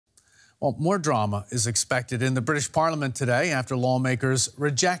Well, more drama is expected in the British Parliament today after lawmakers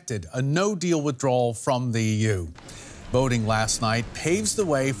rejected a no-deal withdrawal from the EU. Voting last night paves the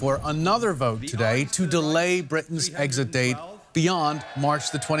way for another vote today to delay Britain's exit date beyond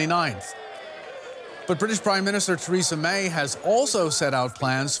March the 29th. But British Prime Minister Theresa May has also set out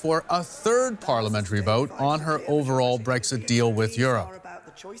plans for a third parliamentary vote on her overall Brexit deal with Europe.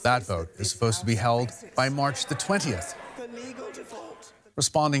 That vote is supposed to be held by March the 20th.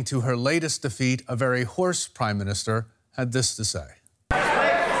 Responding to her latest defeat, a very hoarse Prime Minister had this to say.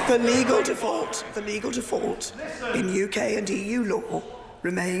 The legal default in UK and EU law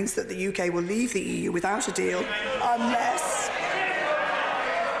remains that the UK will leave the EU without a deal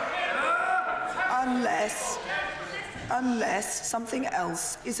unless something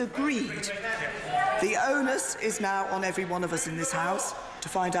else is agreed. The onus is now on every one of us in this House to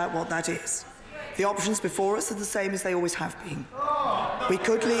find out what that is. The options before us are the same as they always have been. We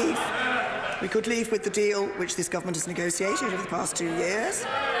could leave with the deal which this government has negotiated over the past 2 years.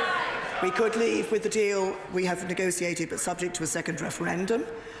 We could leave with the deal we have negotiated but subject to a second referendum.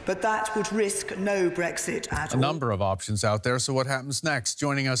 But that would risk no Brexit at all. A number of options out there, so what happens next?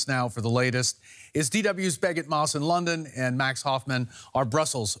 Joining us now for the latest is DW's Beget Moss in London and Max Hoffman, our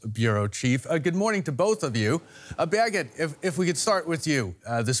Brussels bureau chief. Good morning to both of you. Beget, if we could start with you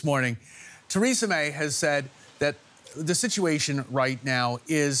this morning. Theresa May has said that the situation right now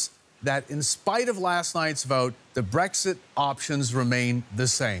is that in spite of last night's vote, the Brexit options remain the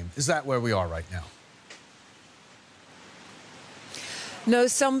same. Is that where we are right now? No,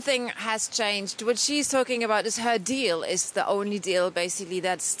 something has changed. What she's talking about is her deal is the only deal, basically,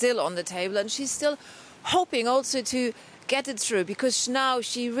 that's still on the table. And she's still hoping also to get it through because now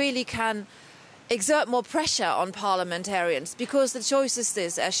she really can exert more pressure on parliamentarians because the choice is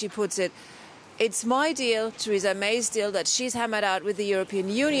this, as she puts it. It's my deal, Theresa May's deal, that she's hammered out with the European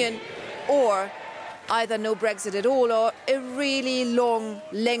Union, or either no Brexit at all or a really long,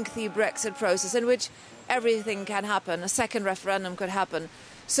 lengthy Brexit process in which everything can happen. A second referendum could happen.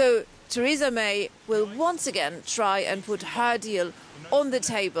 So Theresa May will once again try and put her deal on the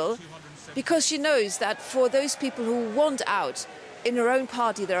table because she knows that for those people who want out in her own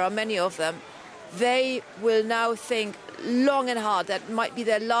party, there are many of them, they will now think long and hard. That might be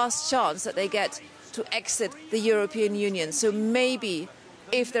their last chance that they get to exit the European Union. So maybe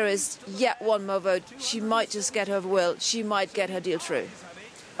if there is yet one more vote, she might just get her will. She might get her deal through.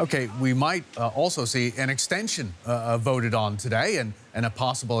 OK, we might also see an extension voted on today and a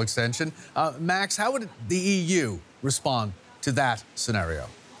possible extension. Max, how would the EU respond to that scenario?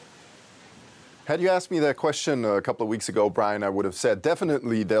 Had you asked me that question a couple of weeks ago, Brian, I would have said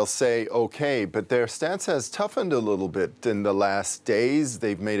definitely they'll say OK, but their stance has toughened a little bit in the last days.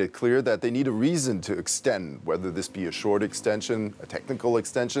 They've made it clear that they need a reason to extend, whether this be a short extension, a technical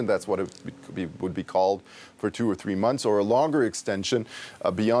extension, that's what it would be called, for 2 or 3 months, or a longer extension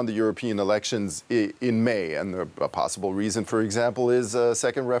beyond the European elections in May. And a possible reason, for example, is a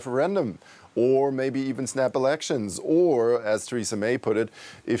second referendum, or maybe even snap elections, or, as Theresa May put it,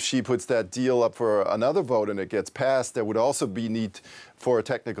 if she puts that deal up for another vote and it gets passed, there would also be need for a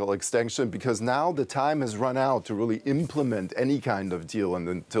technical extension because now the time has run out to really implement any kind of deal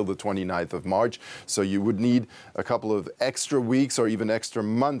until the 29th of March. So you would need a couple of extra weeks or even extra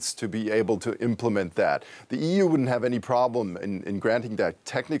months to be able to implement that. The EU wouldn't have any problem in granting that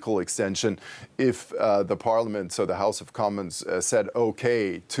technical extension if the Parliament, so the House of Commons, said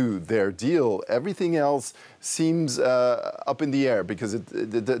OK to their deal. Everything else seems up in the air because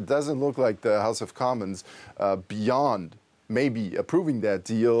it doesn't look like the House of Commons, beyond maybe approving that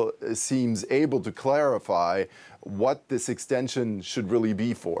deal, seems able to clarify what this extension should really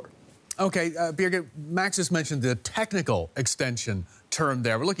be for. OK, Birgit, Max has mentioned the technical extension term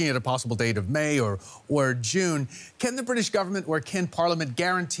there. We're looking at a possible date of May or June. Can the British government or can Parliament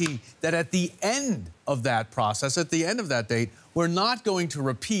guarantee that at the end of that process, at the end of that date, we're not going to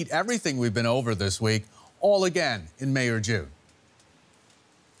repeat everything we've been over this week all again in May or June?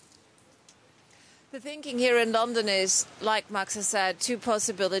 The thinking here in London is, like Max has said, two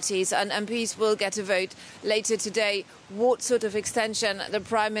possibilities, and MPs will get a vote later today what sort of extension the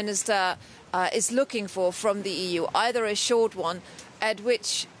Prime Minister is looking for from the EU. Either a short one, at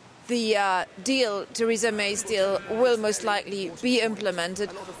which the deal, Theresa May's deal, will most likely be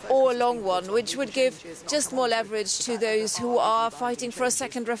implemented, or a long one, which would give just more leverage to those who are fighting for a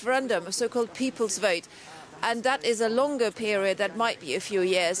second referendum, a so-called people's vote. And that is a longer period, that might be a few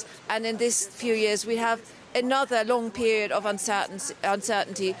years. And in this few years, we have another long period of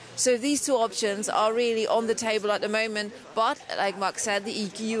uncertainty. So these two options are really on the table at the moment. But, like Mark said, the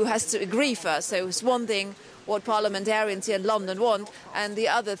EU has to agree first. So it's one thing what parliamentarians here in London want, and the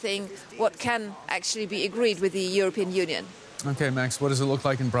other thing, what can actually be agreed with the European Union. Okay, Max, what does it look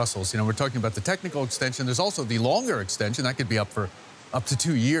like in Brussels? You know, we're talking about the technical extension. There's also the longer extension. That could be up to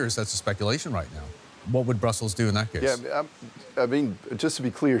 2 years. That's a speculation right now. What would Brussels do in that case? Yeah, I mean, just to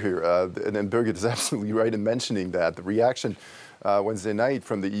be clear here, and Birgit is absolutely right in mentioning that, the reaction Wednesday night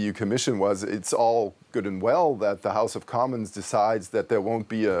from the EU Commission was it's all good and well that the House of Commons decides that there won't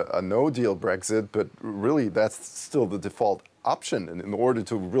be a no-deal Brexit, but really that's still the default option. And in order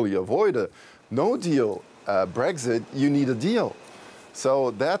to really avoid a no-deal Brexit, you need a deal.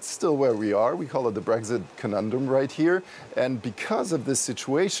 So that's still where we are. We call it the Brexit conundrum right here. And because of this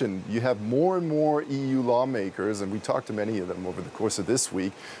situation, you have more and more EU lawmakers, and we talked to many of them over the course of this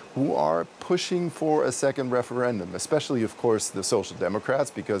week, who are pushing for a second referendum, especially, of course, the Social Democrats,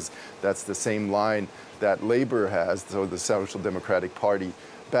 because that's the same line that Labour has, so the Social Democratic Party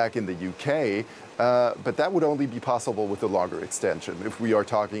back in the UK. But that would only be possible with a longer extension, if we are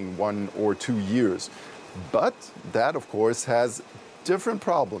talking 1 or 2 years. But that, of course, has different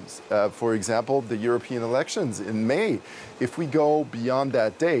problems. For example, the European elections in May. If we go beyond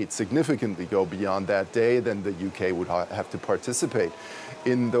that date, significantly go beyond that day, then the UK would have to participate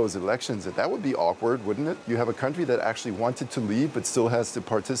in those elections. And that would be awkward, wouldn't it? You have a country that actually wanted to leave but still has to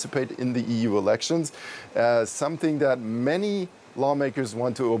participate in the EU elections, something that many lawmakers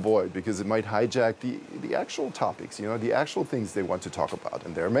want to avoid because it might hijack the actual topics, you know, the actual things they want to talk about.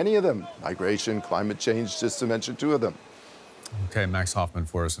 And there are many of them: migration, climate change, just to mention 2 of them. Okay, Max Hoffman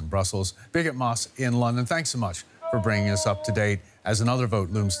for us in Brussels. Birgit Moss in London. Thanks so much for bringing us up to date as another vote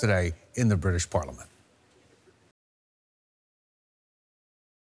looms today in the British Parliament.